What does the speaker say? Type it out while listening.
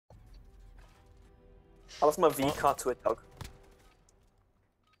I lost my V card to a dog.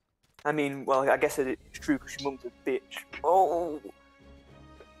 I mean, well, I guess it's true because your mum's a bitch. Oh!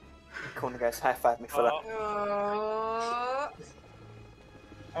 Come on, guys, high five me for that.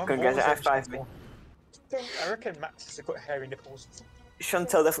 Come on, guys, high five me. I reckon Max has got hairy nipples.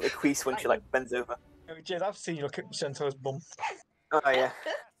 Chantel definitely crease when she like bends over. Oh, Jez, I've seen you look at Chantel's bum. Oh yeah.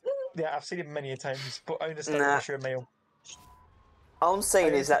 Yeah, I've seen it many a times, but I understand Nah. because you're a male. All I'm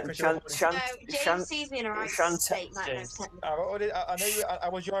saying is that James sees me in a right state 99%. I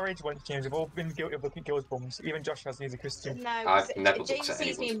was your age once, James. We've all been guilty of looking at girls' bums. Even Josh has needs a Christian. No, I've never looked James at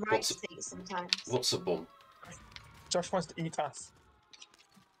sees me in anyone's. right state sometimes. What's a bum? Josh wants to eat ass.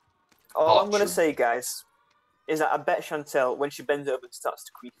 all I'm gonna say, guys, is that I bet Chantel when she bends over starts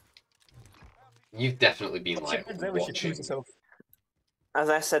to creep. You've definitely been like watching. As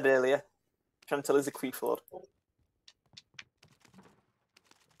I said earlier, Chantel is a creep lord.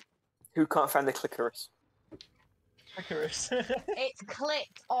 Who can't find the clitoris? Clitoris. It's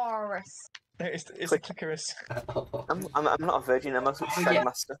clitoris. It's a clitoris. I'm not a virgin. I'm a shag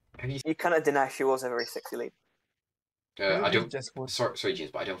master. You cannot deny she was a very sexy lady. I don't. Sorry,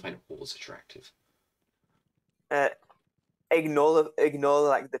 James, but I don't find whores attractive. Ignore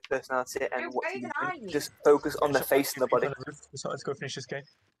like the personality and what you just focus on the face and the body. Let's go finish this game.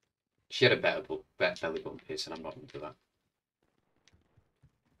 She had a better belly bump piece, and I'm not into that.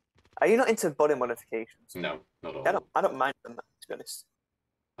 Are you not into body modifications? No, not at all. I don't mind them, to be honest.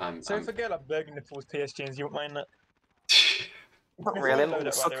 So if a girl like Bergen nipples PS James, you won't mind that? Not really. I'm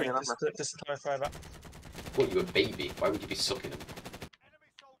not sucking them. Just to clarify that. What, you a baby? Why would you be sucking them?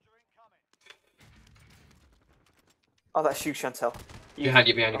 Oh, that's you, Chantel. Behind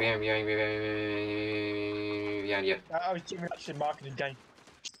you. I was actually marketing game.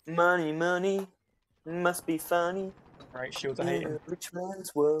 Money, must be funny. Right, shields, I hate him. Rich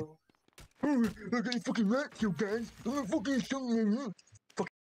man's world. Look at fucking rats, you guys. I'm fucking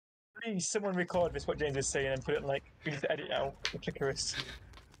please, someone record this, what James is saying, and put it in, like, we need to edit out the clitoris.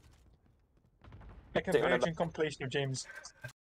 Like a virgin compilation of James.